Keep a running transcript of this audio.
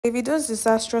Davido's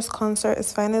disastrous concert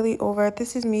is finally over.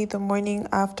 This is me the morning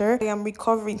after. I am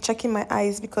recovering, checking my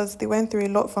eyes because they went through a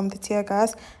lot from the tear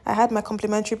gas. I had my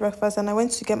complimentary breakfast and I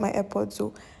went to get my AirPods.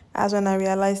 So as when I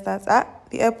realized that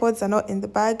the AirPods are not in the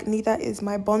bag, neither is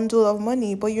my bundle of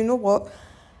money. But you know what?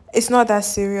 It's not that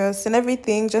serious and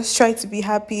everything. Just try to be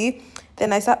happy.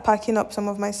 Then I start packing up some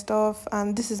of my stuff,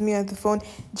 and this is me on the phone,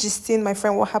 just seeing my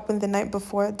friend what happened the night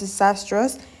before.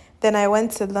 Disastrous. Then I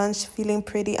went to lunch feeling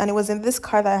pretty, and it was in this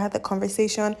car that I had the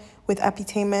conversation with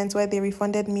Appitainment where they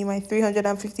refunded me my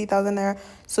 350,000 naira.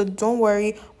 So don't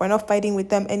worry, we're not fighting with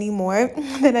them anymore.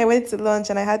 Then I went to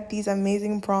lunch and I had these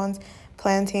amazing prawns,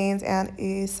 plantains, and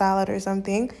a salad or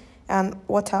something, and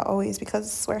water always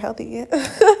because we're healthy.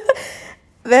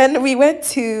 Then we went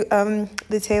to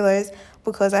the tailor's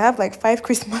because I have like 5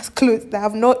 Christmas clothes that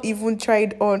I've not even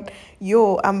tried on.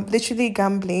 Yo, I'm literally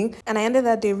gambling. And I ended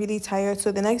that day really tired.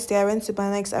 So the next day I went to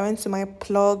Banex. I went to my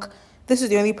plug. This is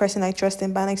the only person I trust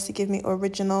in Banex to give me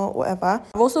original whatever.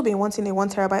 I've also been wanting a 1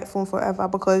 TB phone forever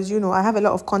because, you know, I have a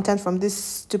lot of content from this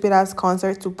stupid ass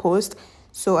concert to post.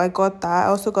 So I got that. I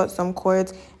also got some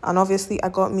cords, and obviously I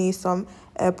got me some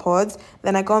AirPods.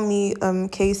 Then I got me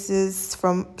cases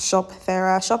from Shop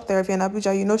Thera. Shop Thera, if you're in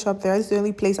Abuja, you know Shop Thera is the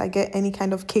only place I get any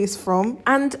kind of case from.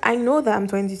 And I know that I'm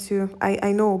 22.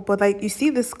 I know, but like you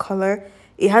see this color,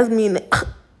 it has me in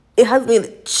it has me in a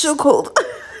chokehold.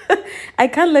 I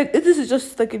can't like this is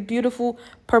just like a beautiful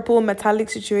purple metallic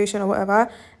situation or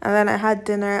whatever. And then I had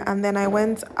dinner, and then I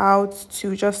went out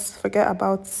to just forget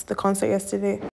about the concert yesterday.